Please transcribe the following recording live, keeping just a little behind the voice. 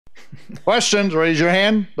Questions, raise your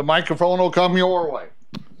hand. The microphone will come your way.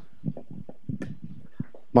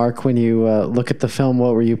 Mark, when you look at the film,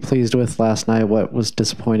 what were you pleased with last night? What was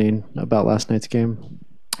disappointing about last night's game?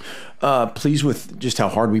 Pleased with just how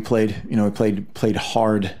hard we played. We played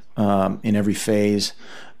hard in every phase,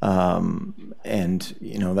 and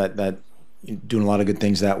that doing a lot of good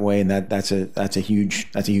things that way, and that's a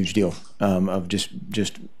huge deal. Of just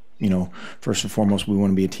first and foremost, we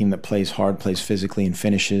want to be a team that plays hard, plays physically, and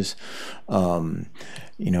finishes. And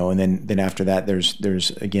then after that,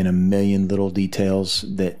 there's again a million little details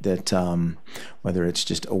that whether it's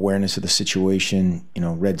just awareness of the situation,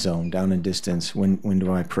 red zone, down and distance, when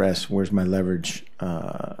do I press, where's my leverage,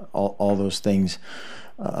 all those things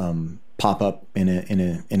pop up in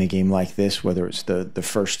a game like this. Whether it's the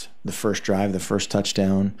first drive, the first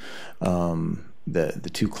touchdown, the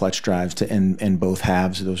two clutch drives to end both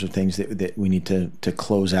halves. Those are things that we need to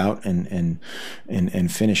close out and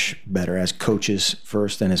finish better as coaches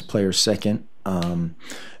first and as players second. And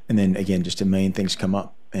then again, just a million things come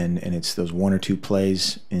up, and it's those one or two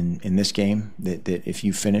plays in this game that if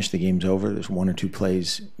you finish, the game's over. There's one or two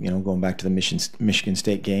plays, going back to the Michigan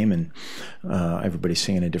State game, and everybody's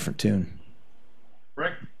singing a different tune.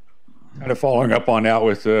 Rick, kind of following up on that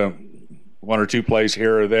with one or two plays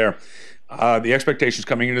here or there. The expectations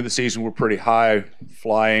coming into the season were pretty high,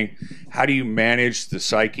 flying. How do you manage the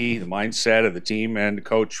psyche, the mindset of the team and the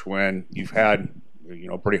coach when you've had,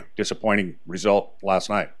 a pretty disappointing result last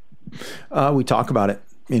night? We talk about it,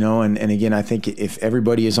 and again, I think if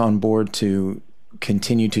everybody is on board to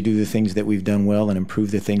continue to do the things that we've done well and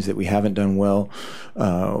improve the things that we haven't done well,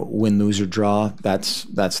 win, lose, or draw, that's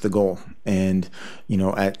the goal. And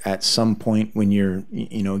at some point when you're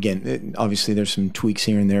again, obviously there's some tweaks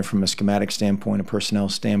here and there from a schematic standpoint, a personnel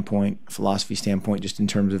standpoint, a philosophy standpoint, just in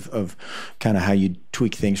terms of kind of how you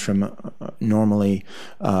tweak things from normally.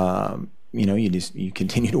 You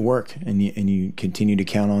continue to work and you continue to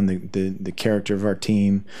count on the character of our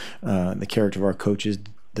team, the character of our coaches,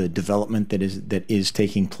 the development that is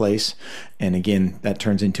taking place, and again, that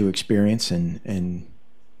turns into experience, and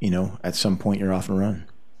at some point you're off and run.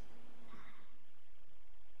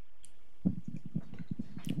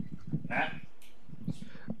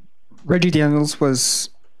 Reggie Daniels was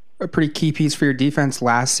a pretty key piece for your defense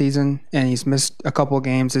last season, and he's missed a couple of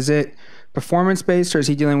games. Is it performance-based, or is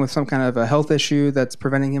he dealing with some kind of a health issue that's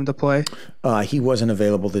preventing him to play? He wasn't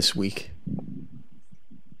available this week.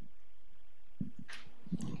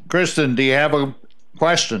 Kristen, do you have a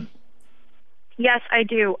question? Yes, I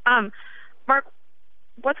do. Mark,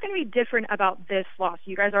 what's going to be different about this loss?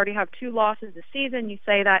 You guys already have 2 losses this season. You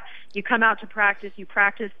say that you come out to practice, you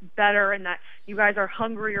practice better, and that you guys are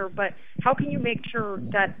hungrier. But how can you make sure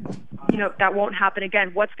that that won't happen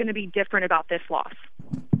again? What's going to be different about this loss?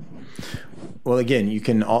 Well, again, you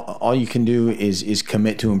can all you can do is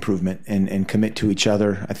commit to improvement and commit to each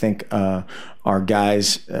other. I think our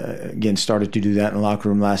guys again started to do that in the locker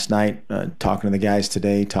room last night. Talking to the guys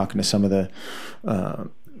today, talking to some of the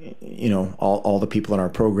all the people in our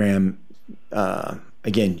program.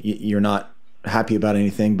 Again, you're not happy about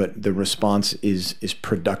anything, but the response is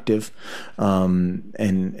productive. Again,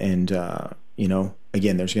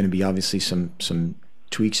 there's going to be obviously some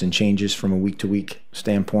tweaks and changes from a week-to-week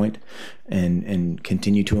standpoint, and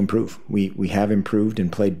continue to improve. We have improved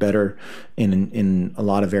and played better in a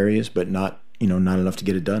lot of areas, but not enough to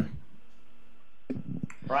get it done.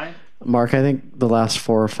 Brian? Mark, I think the last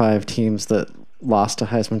 4 or 5 teams that lost a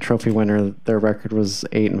Heisman Trophy winner, their record was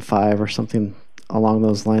 8-5 or something along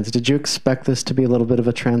those lines. Did you expect this to be a little bit of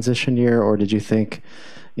a transition year, or did you think,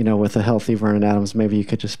 with a healthy Vernon Adams, maybe you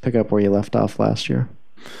could just pick up where you left off last year?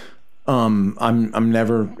 I'm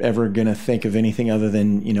never ever gonna think of anything other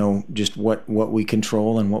than just what we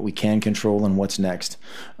control and what we can control and what's next,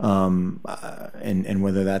 and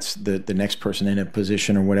whether that's the next person in a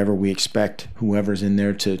position or whatever, we expect whoever's in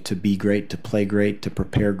there to be great, to play great, to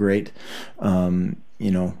prepare great.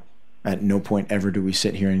 At no point ever do we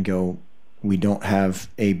sit here and go, we don't have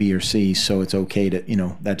A, B, or C, so it's okay to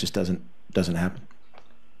that just doesn't happen.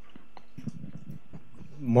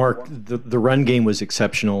 Mark, the run game was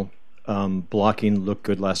exceptional. Blocking looked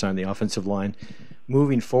good last night on the offensive line.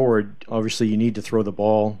 Moving forward, obviously you need to throw the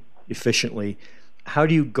ball efficiently. How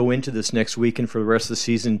do you go into this next week and for the rest of the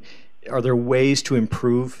season? Are there ways to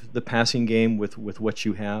improve the passing game with what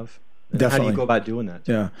you have? And Definitely. How do you go about doing that?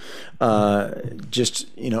 Yeah.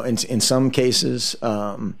 In some cases,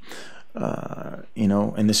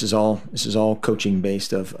 and this is all coaching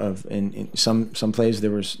based. In some plays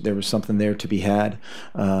there was something there to be had.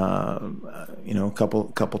 A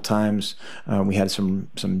couple times we had some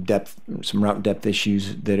route depth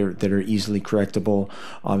issues that are easily correctable.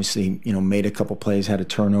 Obviously, made a couple plays, had a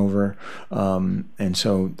turnover, and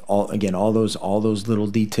so all those little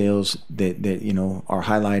details that are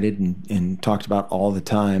highlighted and talked about all the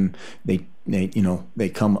time. They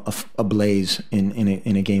come ablaze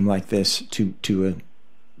in a game like this to an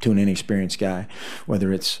inexperienced guy,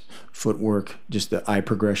 whether it's footwork, just the eye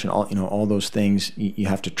progression, all those things you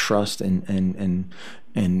have to trust and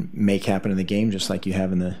make happen in the game, just like you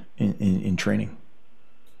have in training.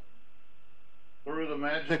 Through the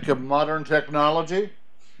magic of modern technology,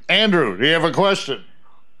 Andrew, do you have a question?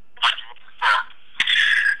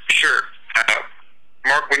 Sure.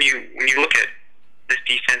 Mark, when you look at this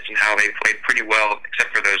defense and how they played pretty well,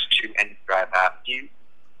 except for those two end drive halves, do you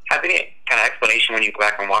have any kind of explanation when you go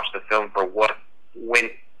back and watch the film for what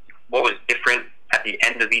was different at the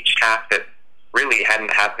end of each half that really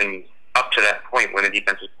hadn't happened up to that point when the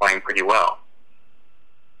defense was playing pretty well?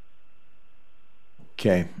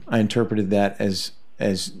 Okay, I interpreted that as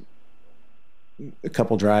a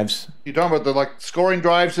couple drives. You talking about the scoring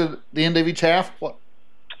drives at the end of each half? What?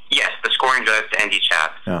 Yes, the scoring drives to end each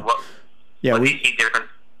half. Yeah. What do you see different?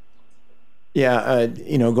 Yeah,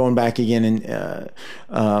 going back again and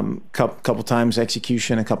couple times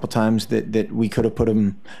execution, a couple times that we could have put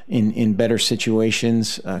them in better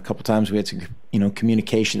situations. A couple times we had some,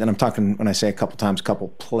 communication. And I'm talking, when I say a couple times, couple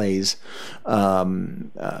plays. A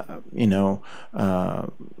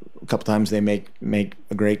couple times they make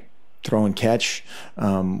a great throw and catch.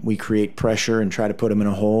 We create pressure and try to put them in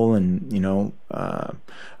a hole, and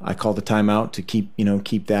I call the timeout to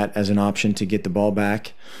keep that as an option to get the ball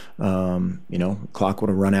back. Clock would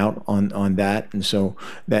have run out on that, and so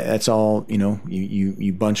that's all.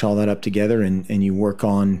 You bunch all that up together and you work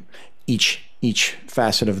on each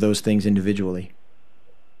facet of those things individually.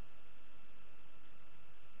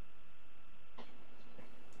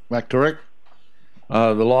 Back to Rick.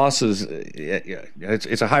 The losses,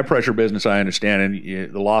 it's a high-pressure business, I understand,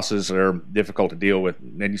 and the losses are difficult to deal with.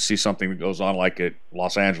 And then you see something that goes on like at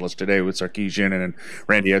Los Angeles today with Sarkisian and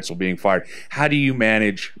Randy Edsall being fired. How do you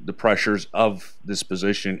manage the pressures of this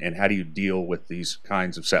position, and how do you deal with these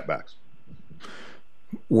kinds of setbacks?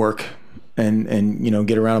 Work. And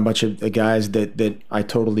get around a bunch of guys that I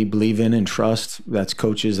totally believe in and trust. That's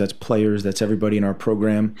coaches, that's players, that's everybody in our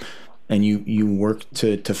program. And you work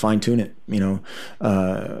to fine tune it,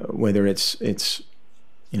 whether it's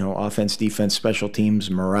offense, defense, special teams,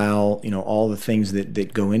 morale, all the things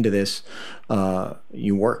that go into this.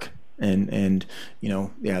 You work, and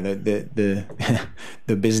the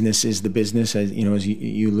the business is the business, as as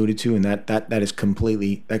you alluded to, and that is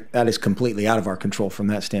completely out of our control from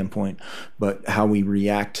that standpoint. But how we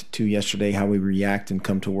react to yesterday, how we react and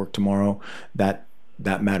come to work tomorrow, that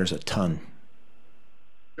matters a ton.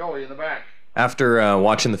 Joey in the back. After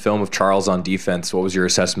watching the film of Charles on defense, what was your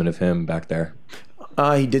assessment of him back there?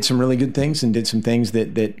 He did some really good things and did some things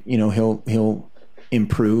that he'll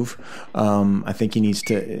improve. I think he needs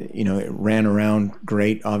to, it ran around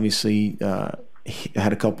great. Obviously, he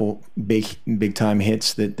had a couple big time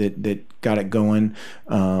hits that got it going.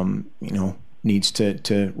 Needs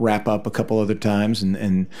to wrap up a couple other times,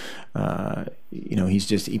 and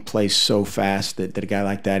he plays so fast that a guy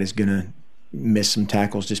like that is gonna miss some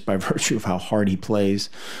tackles just by virtue of how hard he plays,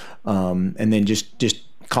 and then just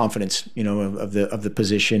confidence, of the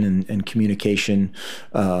position and communication,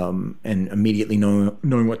 and immediately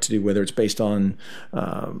knowing what to do, whether it's based on,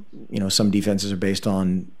 some defenses are based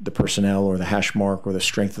on the personnel or the hash mark or the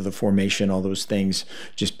strength of the formation, all those things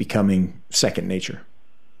just becoming second nature.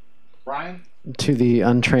 Brian? To the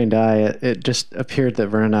untrained eye, it just appeared that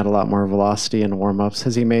Vernon had a lot more velocity in warm-ups.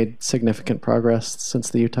 Has he made significant progress since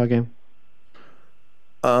the Utah game?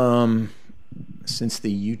 Since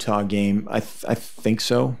the Utah game, I think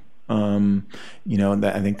so. I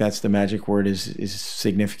think that's the magic word is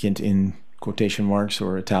significant in quotation marks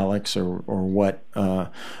or italics or what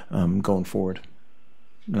going forward.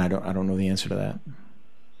 And I don't know the answer to that.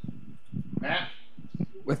 Matt?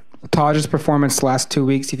 With Taj's performance the last 2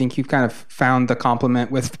 weeks, do you think you've kind of found the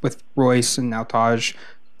complement with Royce and now Taj,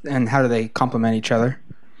 and how do they complement each other?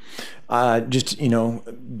 Very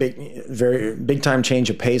big time change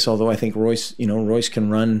of pace. Although I think Royce can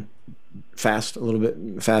run fast, a little bit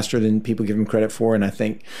faster than people give him credit for, and I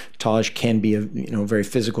think Taj can be a very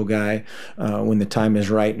physical guy when the time is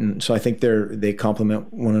right, and so I think they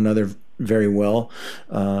complement one another very well.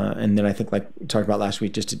 And then I think, like we talked about last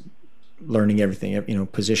week, just learning everything,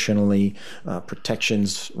 positionally,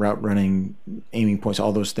 protections, route running, aiming points,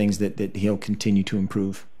 all those things that he'll continue to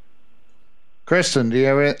improve. Kristen, do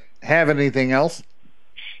you have anything else?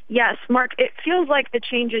 Yes, Mark, it feels like the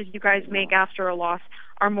changes you guys make after a loss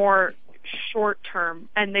are more short term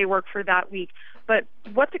and they work for that week. But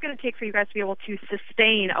what's it going to take for you guys to be able to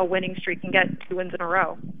sustain a winning streak and get 2 wins in a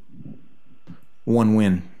row? One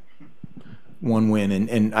win,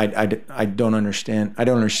 and I don't understand. I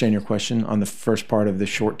don't understand your question on the first part of the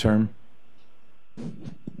short term.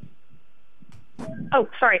 Oh,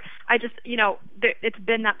 sorry. I just, it's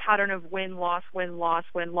been that pattern of win, loss, win, loss,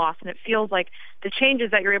 win, loss, and it feels like the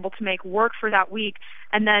changes that you're able to make work for that week,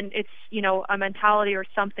 and then it's, a mentality or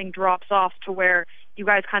something drops off to where you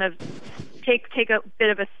guys kind of take a bit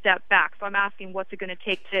of a step back. So I'm asking, what's it going to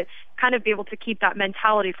take to kind of be able to keep that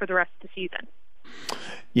mentality for the rest of the season?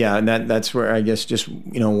 Yeah, and that's where I guess just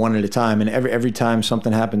one at a time. And every time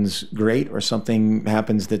something happens great or something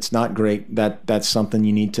happens that's not great, that's something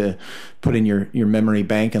you need to put in your memory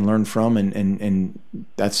bank and learn from, and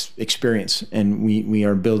that's experience. And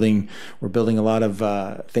we're building a lot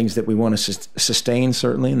of things that we want to sustain,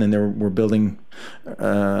 certainly, and then we're building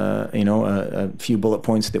a few bullet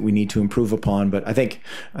points that we need to improve upon. But I think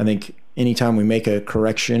anytime we make a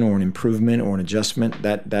correction or an improvement or an adjustment,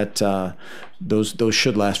 that those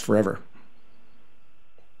should last forever.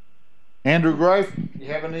 Andrew Greif, you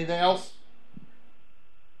have anything else?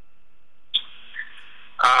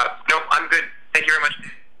 No, I'm good. Thank you very much.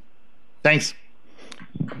 Thanks.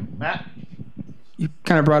 Matt? You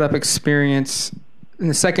kind of brought up experience in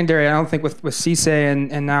the secondary. I don't think with Cisse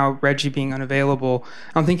and now Reggie being unavailable,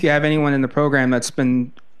 I don't think you have anyone in the program that's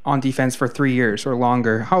been on defense for 3 years or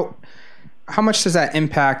longer. How much does that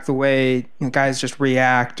impact the way guys just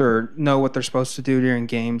react or know what they're supposed to do during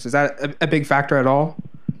games? Is that a big factor at all?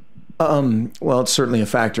 Well, it's certainly a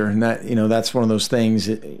factor, and that's one of those things.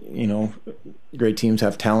 Great teams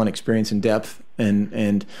have talent, experience, and depth,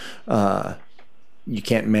 and you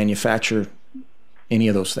can't manufacture any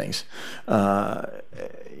of those things.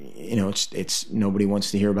 It's nobody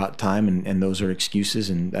wants to hear about time, and those are excuses,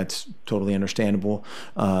 and that's totally understandable.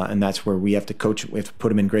 And that's where we have to coach. We have to put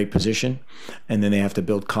them in great position, and then they have to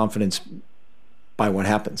build confidence by what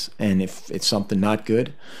happens. And if it's something not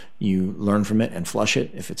good, you learn from it and flush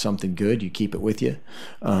it. If it's something good, you keep it with you.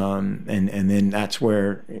 And then that's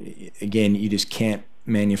where, again, you just can't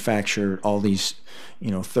manufacture all these,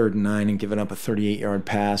 3rd and 9 and giving up a 38-yard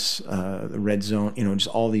pass, the red zone, just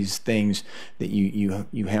all these things that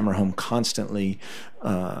you hammer home constantly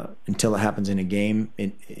until it happens in a game.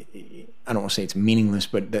 I don't want to say it's meaningless,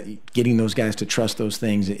 but getting those guys to trust those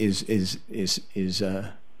things is it's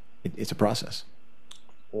a process.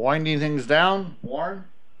 Winding things down, Warren?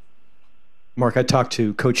 Mark, I talked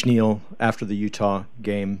to Coach Neal after the Utah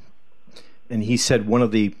game, and he said one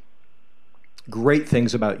of the great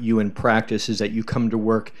things about you in practice is that you come to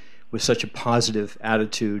work with such a positive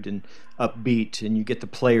attitude and upbeat, and you get the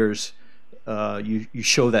players, you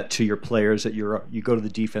show that to your players, that you go to the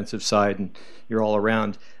defensive side and you're all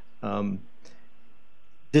around.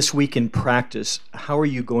 This week in practice, how are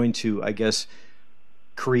you going to, I guess,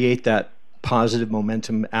 create that positive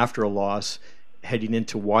momentum after a loss heading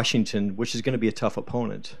into Washington, which is going to be a tough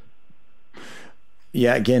opponent?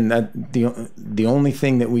 Yeah, again, the only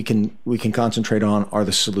thing that we can concentrate on are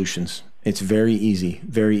the solutions. It's very easy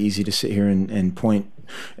to sit here and point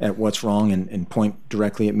at what's wrong and point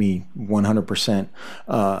directly at me 100%.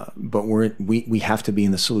 But we have to be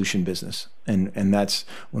in the solution business, and that's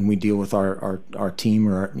when we deal with our team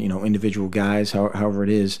or our, individual guys, however it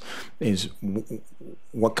is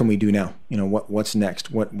what can we do now? What's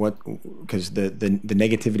next? Because the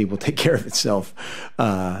negativity will take care of itself,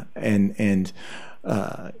 as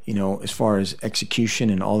far as execution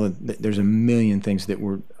and all there's a million things that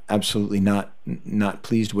we're absolutely not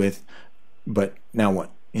pleased with, but now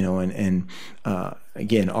what?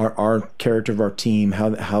 Again, our character of our team,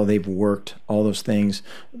 how they've worked, all those things,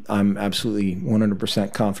 I'm absolutely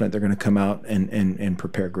 100% confident they're going to come out and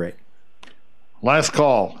prepare great. Last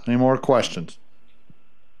call. Any more questions?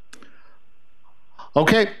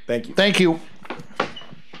 Okay. Thank you. Thank you.